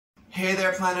Hey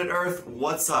there, Planet Earth,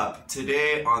 what's up?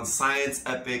 Today on Science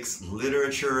Epic's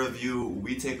Literature Review,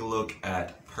 we take a look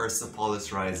at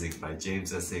Persepolis Rising by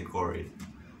James S.A. Corey.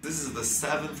 This is the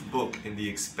 7th book in the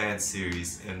Expanse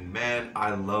series, and man,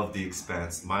 I love the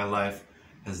Expanse. My life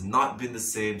has not been the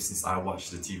same since I watched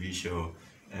the TV show,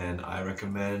 and I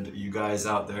recommend you guys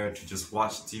out there to just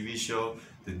watch the TV show.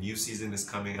 The new season is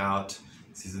coming out,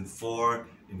 season 4.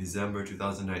 In December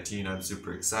 2019. I'm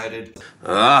super excited.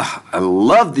 I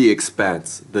love The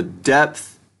Expanse. The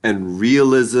depth and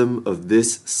realism of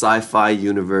this sci-fi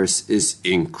universe is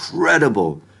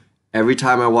incredible. Every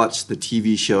time I watch the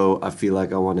TV show, I feel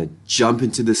like I want to jump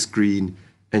into the screen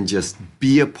and just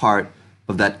be a part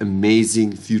of that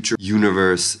amazing future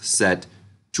universe set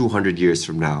 200 years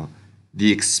from now.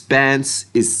 The Expanse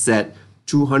is set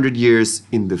 200 years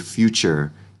in the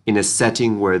future, in a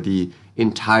setting where the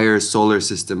entire solar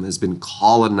system has been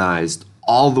colonized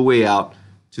all the way out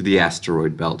to the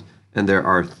asteroid belt, and there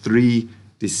are 3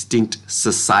 distinct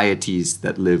societies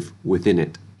that live within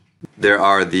it. There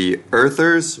are the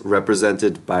Earthers,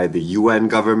 represented by the UN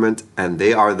government, and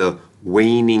they are the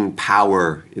waning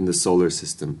power in the solar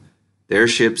system. Their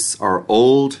ships are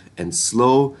old and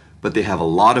slow, but they have a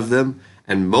lot of them,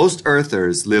 and most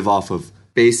Earthers live off of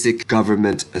basic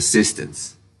government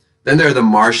assistance. Then there are the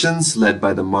Martians, led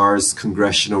by the Mars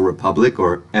Congressional Republic,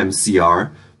 or MCR,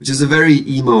 which is a very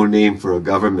emo name for a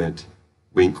government.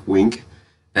 Wink, wink.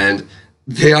 And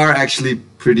they are actually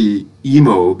pretty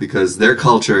emo because their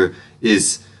culture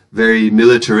is very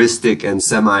militaristic and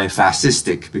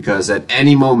semi-fascistic, because at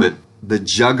any moment, the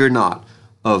juggernaut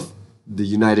of the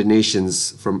United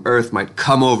Nations from Earth might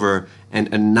come over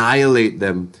and annihilate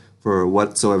them for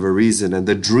whatsoever reason. And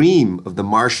the dream of the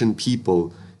Martian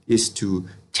people is to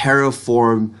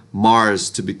terraform Mars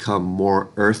to become more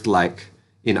Earth-like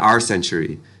in our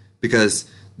century, because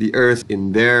the Earth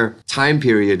in their time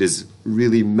period is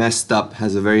really messed up,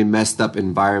 has a very messed up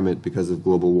environment because of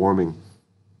global warming.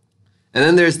 And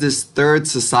then there's this third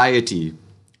society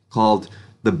called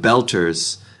the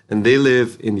Belters, and they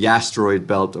live in the asteroid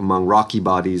belt among rocky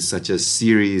bodies such as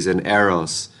Ceres and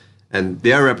Eros, and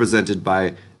they're represented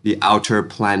by the Outer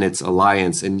Planets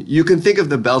Alliance. And you can think of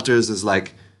the Belters as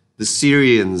like the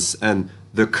Syrians and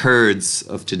the Kurds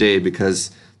of today,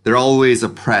 because they're always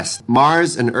oppressed.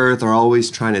 Mars and Earth are always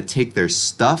trying to take their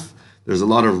stuff. There's a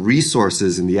lot of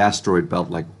resources in the asteroid belt,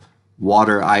 like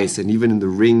water, ice, and even in the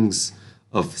rings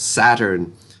of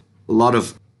Saturn, a lot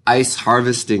of ice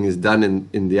harvesting is done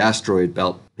in the asteroid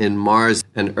belt. And Mars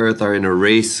and Earth are in a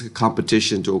race,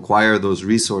 competition to acquire those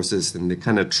resources, and they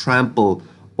kind of trample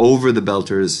over the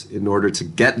Belters in order to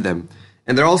get them.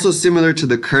 And they're also similar to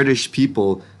the Kurdish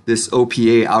people, this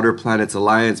OPA, Outer Planets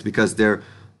Alliance, because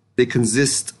they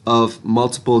consist of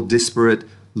multiple disparate,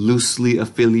 loosely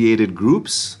affiliated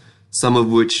groups, some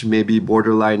of which may be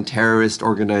borderline terrorist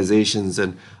organizations,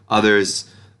 and others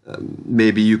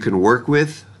maybe you can work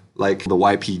with, like the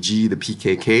YPG, the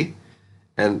PKK.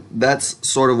 And that's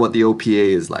sort of what the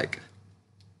OPA is like.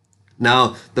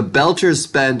 Now, the Belters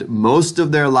spend most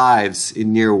of their lives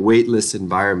in near weightless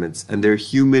environments, and their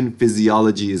human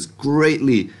physiology is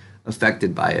greatly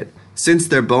affected by it. Since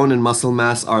their bone and muscle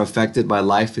mass are affected by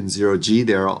life in zero-G,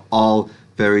 they are all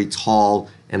very tall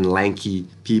and lanky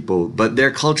people. But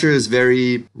their culture is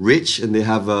very rich, and they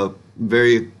have a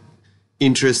very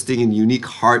interesting and unique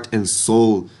heart and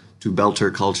soul to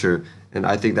Belter culture, and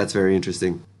I think that's very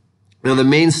interesting. Now, the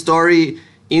main story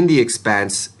in The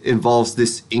Expanse involves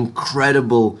this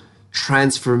incredible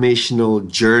transformational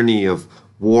journey of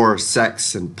war,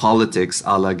 sex, and politics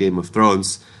a la Game of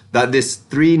Thrones that this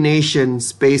 3-nation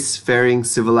spacefaring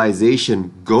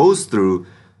civilization goes through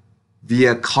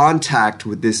via contact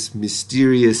with this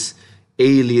mysterious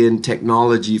alien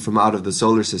technology from out of the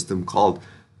solar system called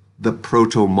the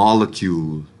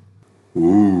proto-molecule.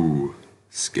 Ooh,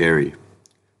 scary.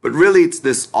 But really, it's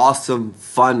this awesome,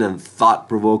 fun, and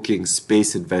thought-provoking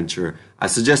space adventure. I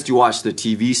suggest you watch the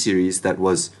TV series that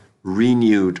was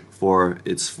renewed for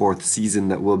its 4th season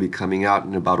that will be coming out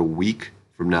in about a week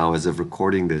from now as of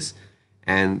recording this.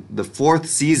 And the 4th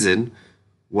season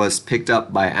was picked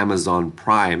up by Amazon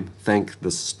Prime. Thank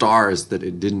the stars that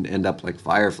it didn't end up like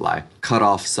Firefly, cut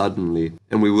off suddenly.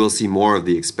 And we will see more of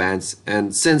The Expanse.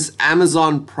 And since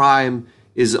Amazon Prime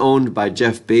is owned by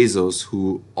Jeff Bezos,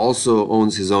 who also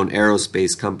owns his own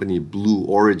aerospace company, Blue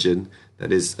Origin,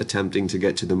 that is attempting to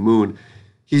get to the moon,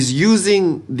 he's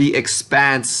using The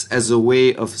Expanse as a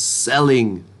way of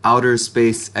selling outer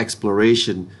space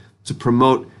exploration to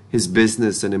promote his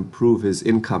business and improve his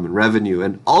income and revenue,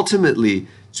 and ultimately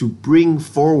to bring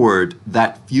forward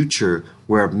that future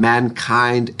where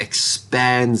mankind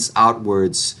expands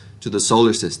outwards to the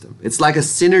solar system. It's like a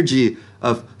synergy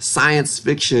of science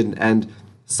fiction and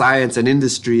science and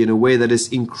industry in a way that is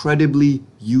incredibly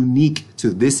unique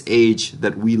to this age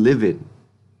that we live in.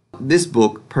 This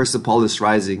book, Persepolis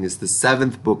Rising, is the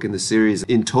 7th book in the series.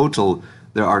 In total,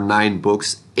 there are 9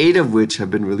 books, 8 of which have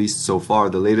been released so far.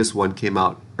 The latest one came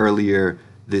out earlier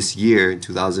this year in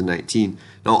 2019.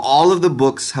 Now, all of the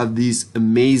books have these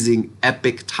amazing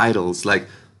epic titles like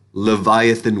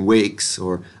Leviathan Wakes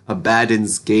or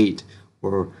Abaddon's Gate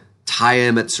or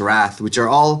Tiamat's Wrath, which are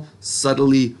all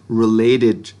subtly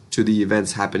related to the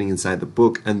events happening inside the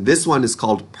book. And this one is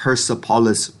called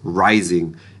Persepolis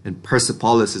Rising. And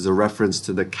Persepolis is a reference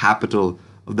to the capital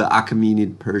of the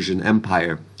Achaemenid Persian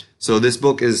Empire. So this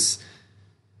book is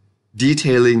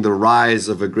detailing the rise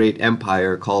of a great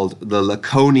empire called the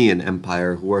Laconian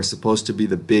Empire, who are supposed to be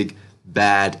the big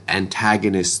bad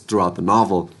antagonists throughout the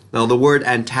novel. Now, the word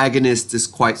antagonist is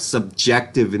quite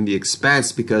subjective in The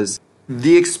Expanse because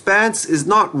The Expanse is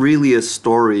not really a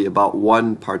story about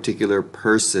one particular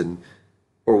person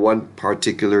or one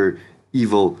particular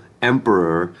evil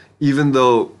emperor, even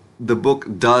though the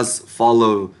book does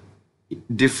follow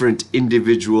different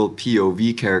individual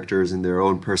POV characters in their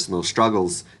own personal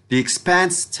struggles. The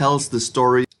Expanse tells the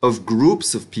story of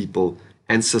groups of people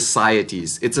and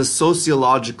societies. It's a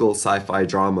sociological sci-fi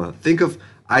drama. Think of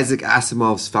Isaac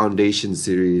Asimov's Foundation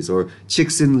series or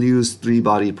Cixin Liu's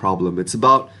Three-Body Problem. It's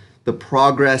about the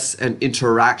progress and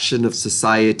interaction of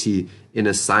society in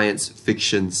a science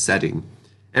fiction setting.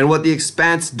 And what The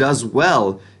Expanse does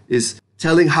well is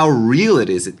telling how real it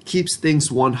is. It keeps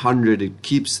things 100. It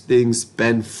keeps things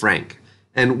Ben Frank.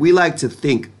 And we like to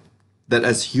think that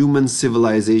as human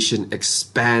civilization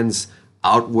expands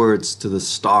outwards to the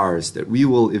stars, that we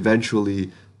will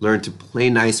eventually learn to play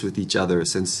nice with each other,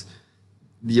 since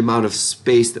the amount of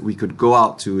space that we could go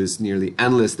out to is nearly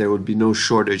endless. There would be no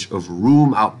shortage of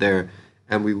room out there,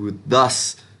 and we would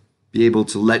thus be able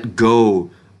to let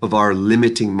go of our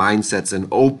limiting mindsets and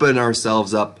open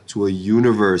ourselves up to a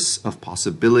universe of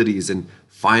possibilities and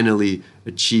finally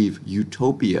achieve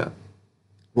utopia.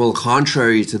 Well,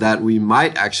 contrary to that, we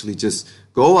might actually just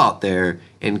go out there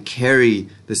and carry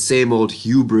the same old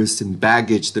hubris and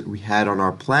baggage that we had on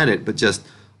our planet, but just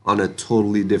on a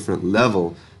totally different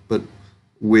level. But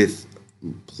with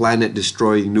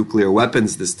planet-destroying nuclear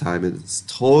weapons this time. It's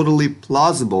totally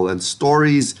plausible, and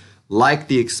stories like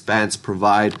The Expanse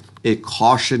provide a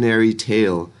cautionary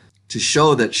tale to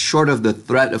show that short of the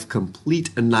threat of complete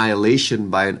annihilation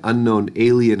by an unknown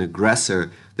alien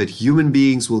aggressor, that human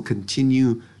beings will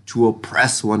continue to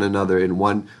oppress one another in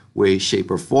one way, shape,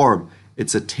 or form.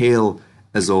 It's a tale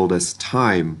as old as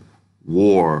time.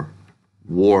 War.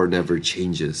 War never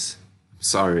changes.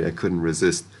 Sorry, I couldn't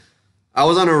resist. I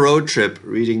was on a road trip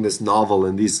reading this novel,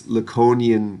 and these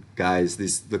Laconian guys,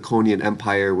 this Laconian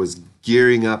Empire was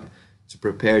gearing up to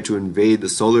prepare to invade the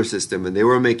solar system, and they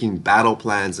were making battle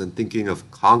plans and thinking of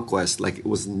conquest like it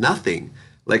was nothing,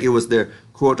 like it was their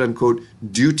quote-unquote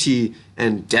duty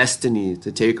and destiny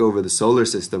to take over the solar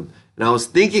system. And I was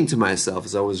thinking to myself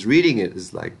as I was reading it,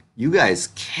 it's like, you guys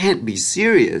can't be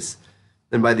serious.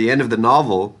 And by the end of the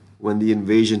novel, when the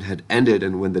invasion had ended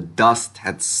and when the dust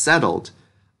had settled,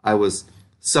 I was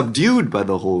subdued by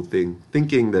the whole thing,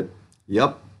 thinking that,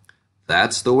 yep,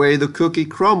 that's the way the cookie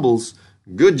crumbles.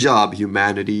 Good job,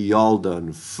 humanity, y'all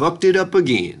done fucked it up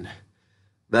again.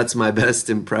 That's my best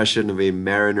impression of a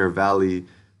Mariner Valley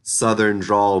Southern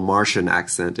drawl Martian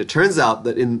accent. It turns out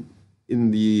that in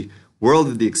the world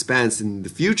of The Expanse, in the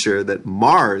future, that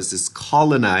Mars is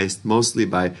colonized mostly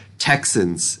by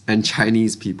Texans and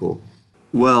Chinese people.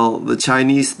 Well, the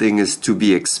Chinese thing is to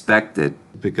be expected,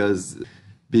 because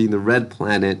being the red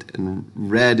planet, and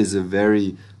red is a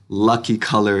very lucky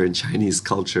color in Chinese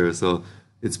culture, so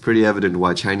it's pretty evident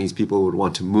why Chinese people would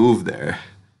want to move there.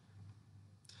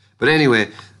 But anyway,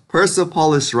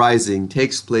 Persepolis Rising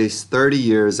takes place 30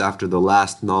 years after the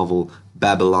last novel,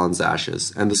 Babylon's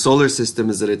Ashes, and the solar system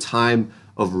is at a time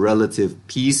of relative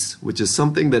peace, which is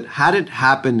something that hadn't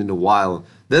happened in a while.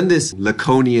 Then this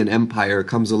Laconian Empire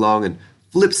comes along and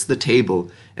flips the table,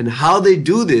 and how they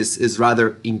do this is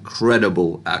rather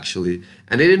incredible, actually,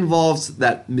 and it involves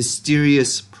that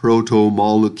mysterious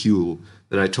proto-molecule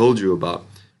that I told you about.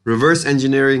 Reverse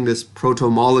engineering this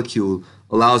proto-molecule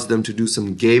allows them to do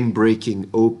some game-breaking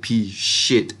OP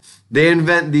shit. They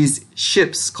invent these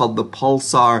ships called the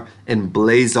Pulsar and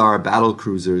Blazar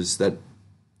battlecruisers that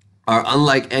are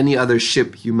unlike any other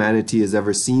ship humanity has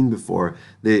ever seen before.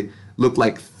 They look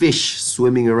like fish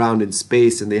swimming around in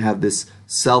space, and they have this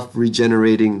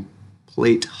self-regenerating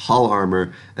plate hull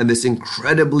armor and this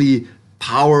incredibly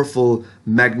powerful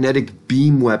magnetic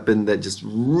beam weapon that just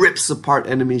rips apart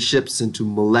enemy ships into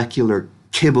molecular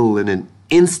kibble in an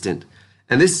instant.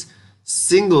 And this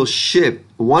single ship,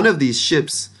 one of these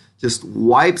ships, just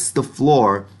wipes the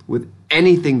floor with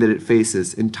anything that it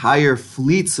faces. Entire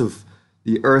fleets of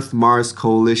the Earth-Mars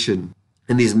coalition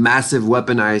and these massive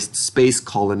weaponized space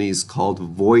colonies called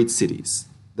void cities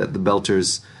that the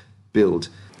Belters build.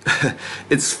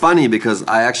 It's funny because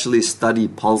I actually study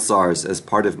pulsars as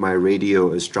part of my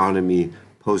radio astronomy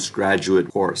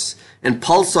postgraduate course. And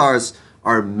pulsars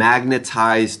are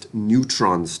magnetized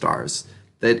neutron stars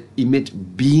that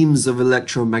emit beams of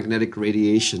electromagnetic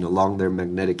radiation along their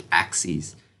magnetic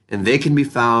axes. And they can be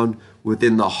found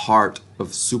within the heart of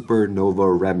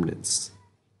supernova remnants.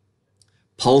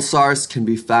 Pulsars can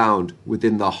be found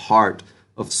within the heart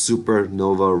of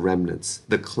supernova remnants,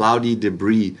 the cloudy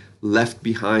debris left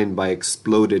behind by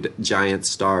exploded giant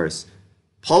stars.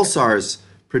 Pulsars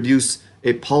produce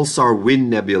a pulsar wind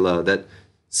nebula that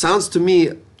sounds to me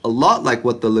a lot like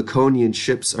what the Laconian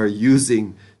ships are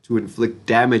using to inflict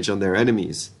damage on their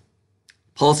enemies.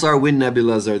 Pulsar wind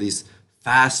nebulas are these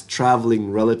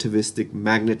fast-traveling relativistic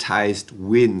magnetized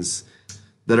winds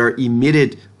that are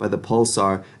emitted by the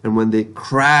pulsar, and when they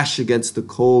crash against the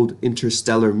cold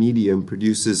interstellar medium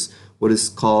produces what is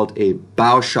called a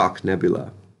bow shock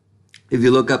nebula. If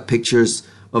you look up pictures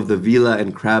of the Vela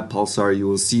and Crab pulsar, you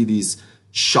will see these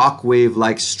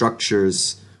shockwave-like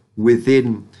structures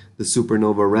within the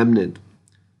supernova remnant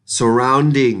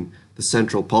surrounding the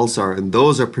central pulsar, and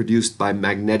those are produced by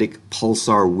magnetic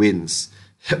pulsar winds.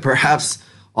 Perhaps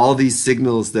all these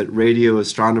signals that radio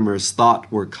astronomers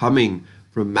thought were coming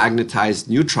from magnetized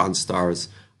neutron stars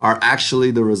are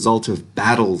actually the result of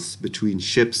battles between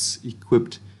ships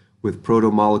equipped with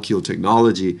proto-molecule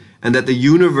technology, and that the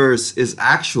universe is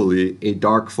actually a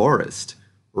dark forest,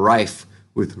 rife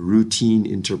with routine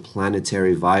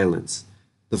interplanetary violence.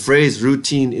 The phrase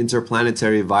routine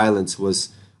interplanetary violence was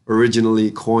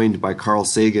originally coined by Carl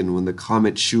Sagan when the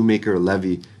comet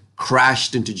Shoemaker-Levy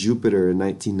crashed into Jupiter in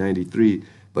 1993,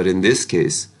 but in this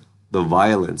case, the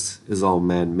violence is all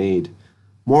man-made.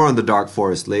 More on the dark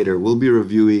forest later. We'll be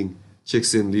reviewing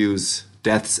Cixin Liu's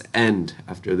Death's End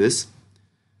after this.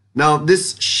 Now,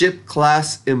 this ship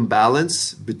class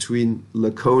imbalance between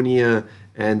Laconia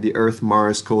and the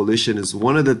Earth-Mars coalition is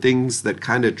one of the things that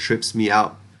kind of trips me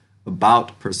out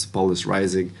about Persepolis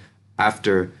Rising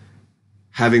after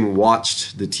having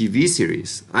watched the TV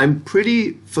series. I'm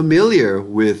pretty familiar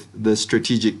with the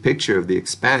strategic picture of the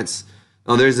Expanse.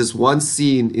 Now, there's this one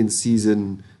scene in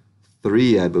season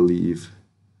 3, I believe,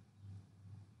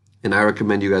 and I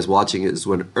recommend you guys watching it, is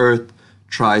when Earth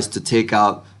tries to take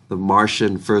out the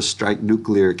Martian first strike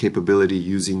nuclear capability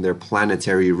using their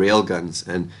planetary railguns.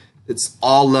 And it's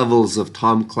all levels of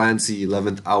Tom Clancy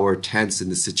 11th hour tense in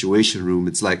the Situation Room.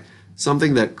 It's like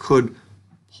something that could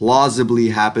plausibly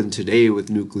happen today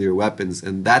with nuclear weapons.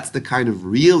 And that's the kind of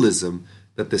realism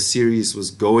that the series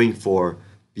was going for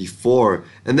before.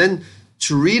 And then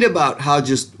to read about how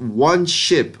just one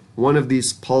ship, one of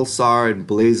these Pulsar and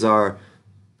Blazar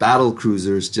battle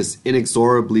cruisers, just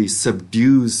inexorably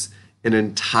subdues an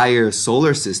entire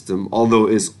solar system, although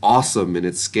is awesome in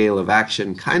its scale of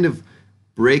action, kind of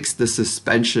breaks the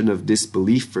suspension of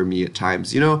disbelief for me at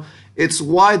times. You know, it's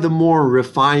why the more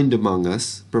refined among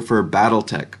us prefer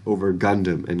Battletech over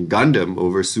Gundam and Gundam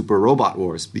over Super Robot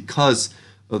Wars, because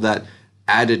of that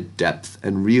added depth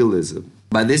and realism.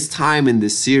 By this time in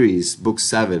this series, Book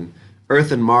 7,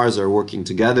 Earth and Mars are working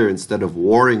together instead of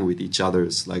warring with each other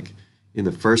like in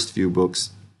the first few books.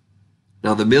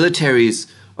 Now, the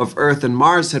militaries of Earth and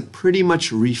Mars had pretty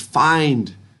much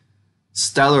refined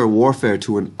stellar warfare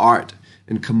to an art,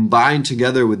 and combined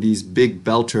together with these big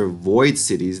belter void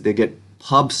cities, they get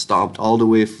pub stomped all the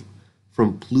way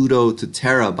from Pluto to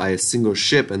Terra by a single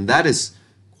ship, and that is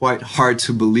quite hard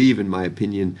to believe, in my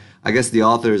opinion. I guess the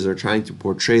authors are trying to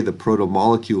portray the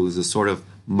proto-molecule as a sort of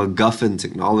MacGuffin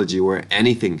technology where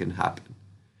anything can happen.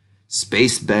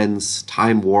 Space bends,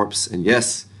 time warps, and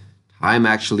yes, time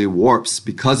actually warps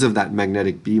because of that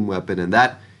magnetic beam weapon, and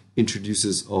that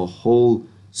introduces a whole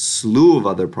slew of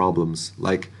other problems,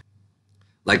 like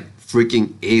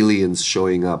freaking aliens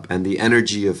showing up and the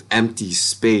energy of empty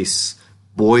space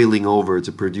boiling over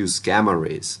to produce gamma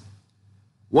rays.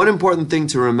 One important thing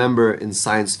to remember in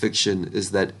science fiction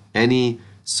is that any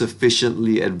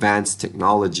sufficiently advanced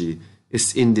technology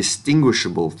is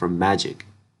indistinguishable from magic.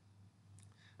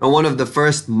 And one of the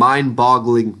first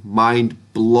mind-boggling,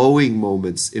 mind-blowing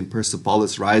moments in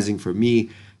Persepolis Rising for me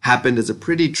happened as a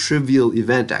pretty trivial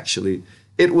event, actually.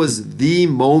 It was the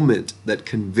moment that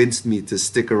convinced me to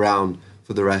stick around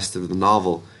for the rest of the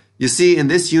novel. You see, in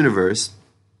this universe,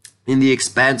 In the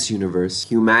Expanse universe,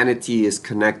 humanity is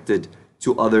connected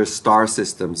to other star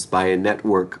systems by a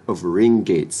network of ring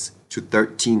gates to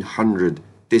 1,300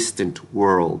 distant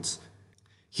worlds.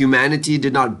 Humanity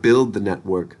did not build the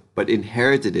network, but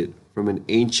inherited it from an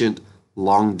ancient,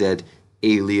 long-dead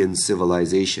alien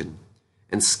civilization.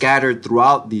 And scattered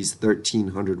throughout these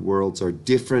 1,300 worlds are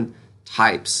different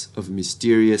types of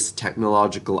mysterious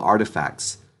technological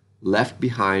artifacts left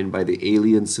behind by the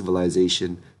alien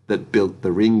civilization that built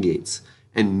the ring gates.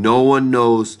 And no one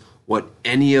knows what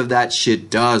any of that shit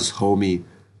does, homie.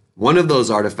 One of those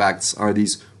artifacts are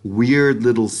these weird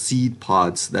little seed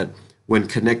pods that, when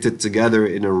connected together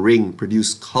in a ring,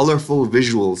 produce colorful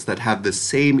visuals that have the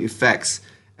same effects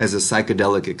as a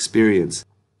psychedelic experience.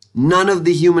 None of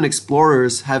the human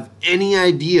explorers have any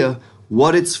idea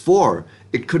what it's for.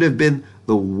 It could have been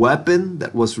the weapon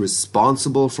that was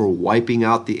responsible for wiping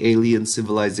out the alien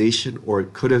civilization, or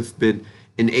it could have been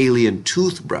an alien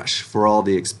toothbrush for all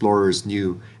the explorers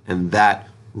knew, and that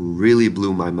really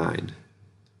blew my mind.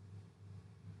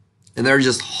 And they're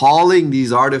just hauling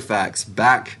these artifacts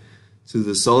back to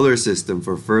the solar system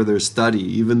for further study,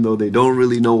 even though they don't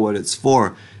really know what it's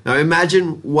for. Now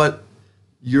imagine what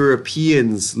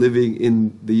Europeans living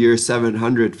in the year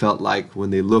 700 felt like when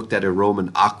they looked at a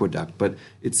Roman aqueduct, but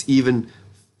it's even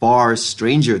far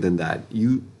stranger than that.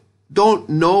 You don't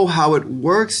know how it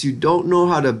works, you don't know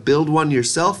how to build one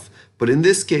yourself, but in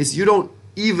this case, you don't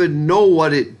even know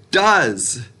what it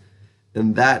does.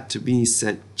 And that, to me,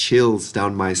 sent chills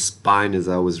down my spine as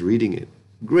I was reading it.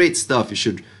 Great stuff. You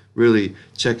should really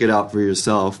check it out for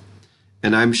yourself.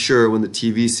 And I'm sure when the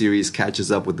TV series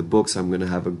catches up with the books, I'm going to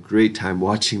have a great time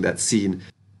watching that scene.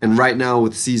 And right now,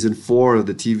 with season 4 of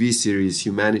the TV series,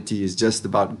 humanity is just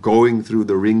about going through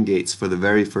the ring gates for the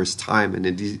very first time. And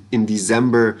in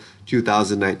December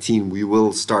 2019, we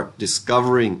will start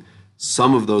discovering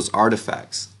some of those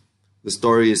artifacts. The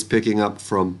story is picking up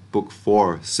from book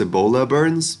 4, Cibola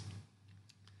Burns.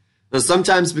 Now,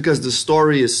 sometimes because the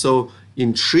story is so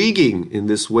intriguing in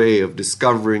this way of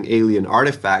discovering alien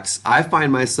artifacts, I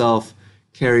find myself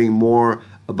caring more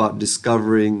about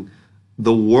discovering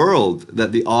the world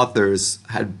that the authors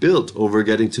had built over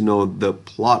getting to know the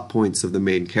plot points of the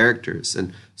main characters.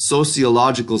 And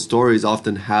sociological stories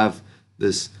often have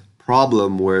this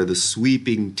problem where the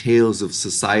sweeping tales of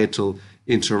societal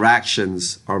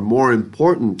interactions are more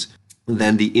important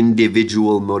than the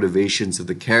individual motivations of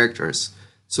the characters.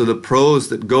 So the prose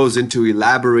that goes into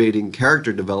elaborating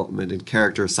character development and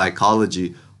character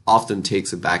psychology often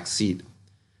takes a back seat.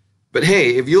 But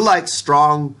hey, if you like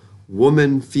strong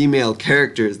woman-female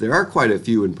characters, there are quite a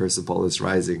few in Persepolis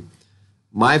Rising.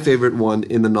 My favorite one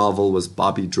in the novel was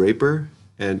Bobby Draper,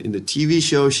 and in the TV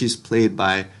show she's played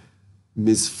by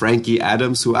Miss Frankie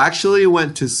Adams, who actually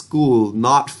went to school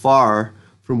not far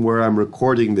from where I'm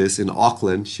recording this in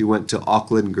Auckland. She went to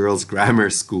Auckland Girls Grammar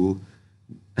School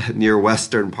near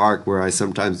Western Park, where I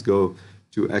sometimes go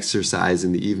to exercise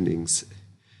in the evenings.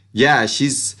 Yeah,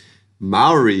 she's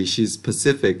Maori, she's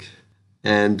Pacific,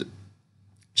 and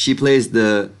she plays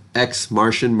the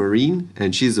ex-Martian Marine,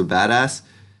 and she's a badass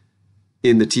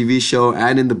in the TV show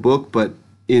and in the book, but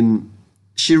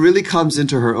she really comes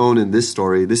into her own in this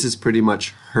story. This is pretty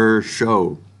much her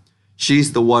show.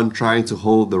 She's the one trying to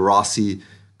hold the Rossi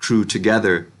crew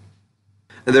together.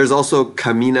 And there's also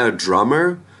Kamina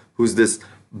Drummer, who's this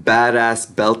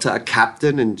badass Belta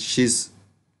captain, and she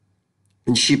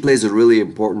plays a really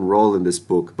important role in this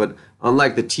book. But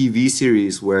unlike the TV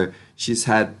series, where she's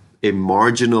had a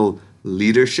marginal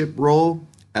leadership role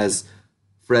as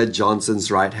Fred Johnson's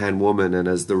right-hand woman and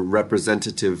as the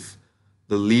representative,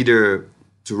 the leader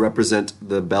to represent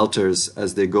the Belters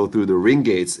as they go through the ring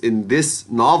gates, in this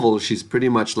novel, she's pretty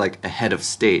much like a head of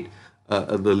state,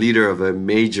 the leader of a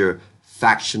major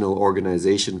factional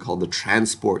organization called the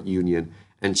Transport Union.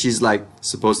 And she's like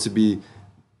supposed to be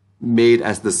made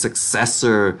as the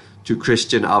successor to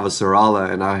Christian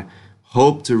Avasarala. And I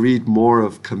hope to read more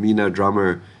of Kamina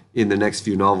Drummer in the next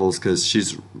few novels, because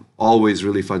she's always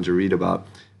really fun to read about.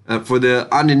 For the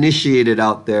uninitiated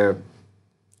out there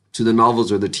to the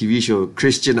novels or the TV show,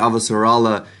 Christian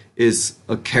Avasarala is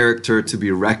a character to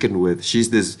be reckoned with.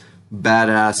 She's this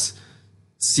badass,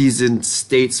 seasoned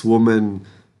stateswoman,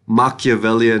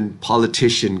 Machiavellian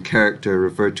politician character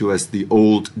referred to as the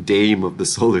old dame of the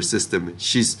solar system.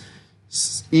 She's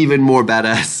even more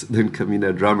badass than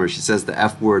Kamina Drummer. She says the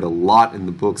F word a lot in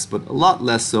the books, but a lot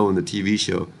less so in the TV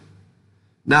show.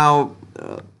 Now,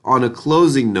 on a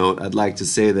closing note, I'd like to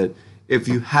say that if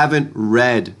you haven't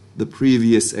read the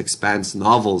previous Expanse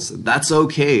novels, that's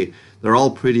okay. They're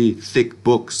all pretty thick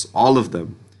books, all of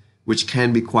them, which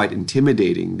can be quite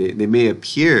intimidating. They may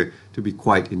appear to be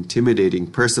quite intimidating.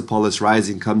 Persepolis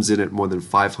Rising comes in at more than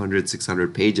 500,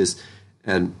 600 pages.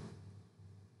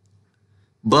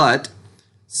 But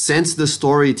since the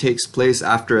story takes place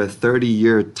after a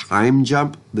 30-year time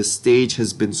jump, the stage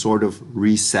has been sort of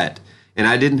reset. And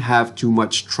I didn't have too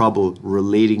much trouble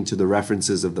relating to the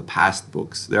references of the past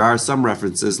books. There are some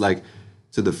references like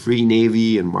to the Free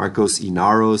Navy and Marcos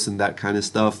Inaros and that kind of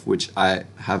stuff, which I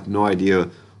have no idea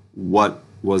what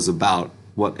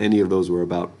any of those were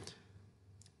about.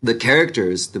 The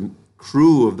characters, the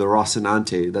crew of the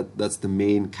Rocinante, that's the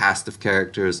main cast of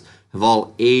characters, have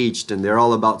all aged and they're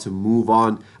all about to move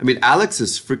on. I mean, Alex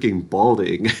is freaking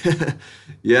balding.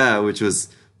 Yeah, which was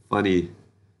funny.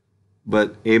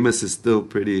 But Amos is still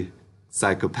pretty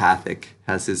psychopathic,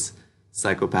 has his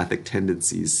psychopathic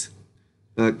tendencies.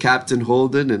 Captain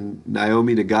Holden and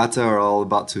Naomi Nagata are all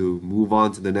about to move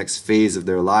on to the next phase of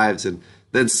their lives, and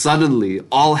then suddenly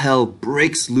all hell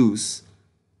breaks loose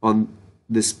on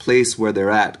this place where they're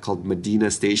at called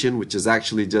Medina Station, which is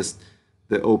actually just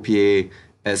the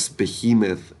OPA's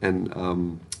behemoth, and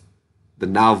the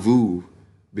Nauvoo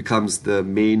becomes the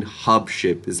main hub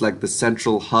ship. It's like the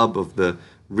central hub of the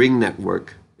Ring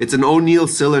Network. It's an O'Neill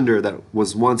cylinder that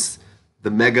was once the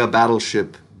mega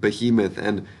battleship Behemoth,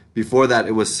 and before that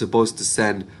it was supposed to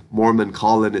send Mormon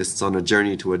colonists on a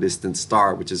journey to a distant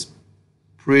star, which is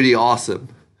pretty awesome.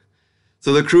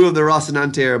 So the crew of the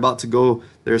Rocinante are about to go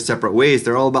their separate ways.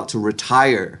 They're all about to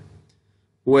retire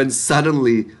when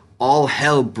suddenly all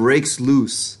hell breaks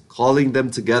loose, calling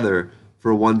them together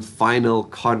for one final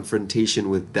confrontation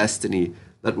with destiny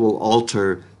that will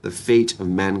alter the fate of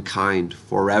mankind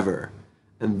forever.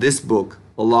 And this book,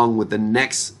 along with the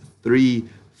next 3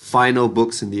 final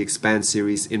books in the Expanse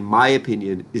series, in my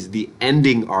opinion, is the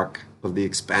ending arc of the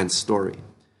Expanse story.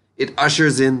 It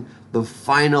ushers in the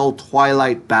final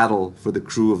twilight battle for the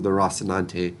crew of the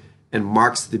Rocinante and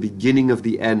marks the beginning of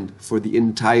the end for the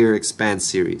entire Expanse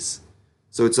series.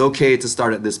 So it's okay to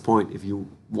start at this point if you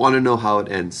want to know how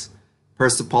it ends.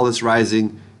 Persepolis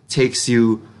Rising takes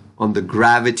you on the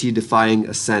gravity-defying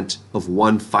ascent of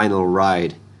one final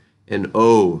ride. And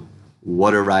oh,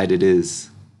 what a ride it is.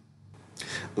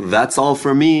 That's all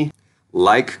for me.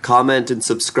 Like, comment, and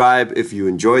subscribe if you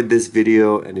enjoyed this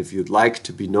video and if you'd like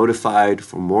to be notified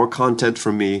for more content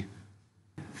from me.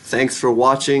 Thanks for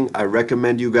watching. I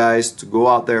recommend you guys to go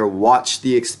out there, watch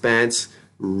The Expanse,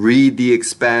 read The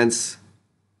Expanse.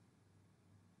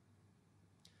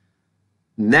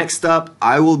 Next up,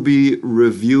 I will be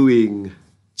reviewing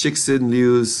Cixin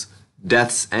Liu's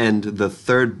Death's End, the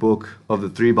 3rd book of the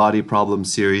 3-Body Problem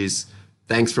series.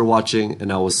 Thanks for watching,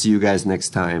 and I will see you guys next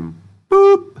time.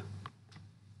 Boop!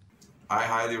 I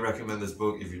highly recommend this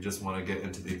book if you just want to get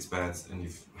into the Expanse and you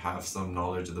have some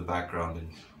knowledge of the background and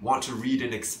want to read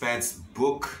an Expanse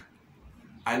book.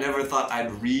 I never thought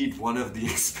I'd read one of the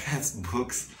Expanse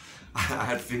books. I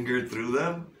had fingered through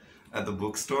them at the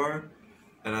bookstore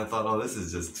and I thought, oh, this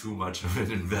is just too much of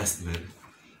an investment.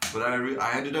 But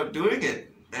I ended up doing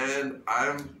it, and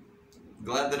I'm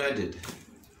glad that I did.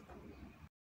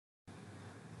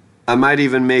 I might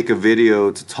even make a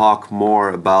video to talk more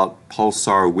about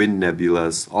pulsar wind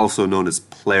nebulas, also known as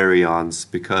Plarions,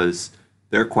 because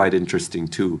they're quite interesting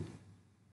too.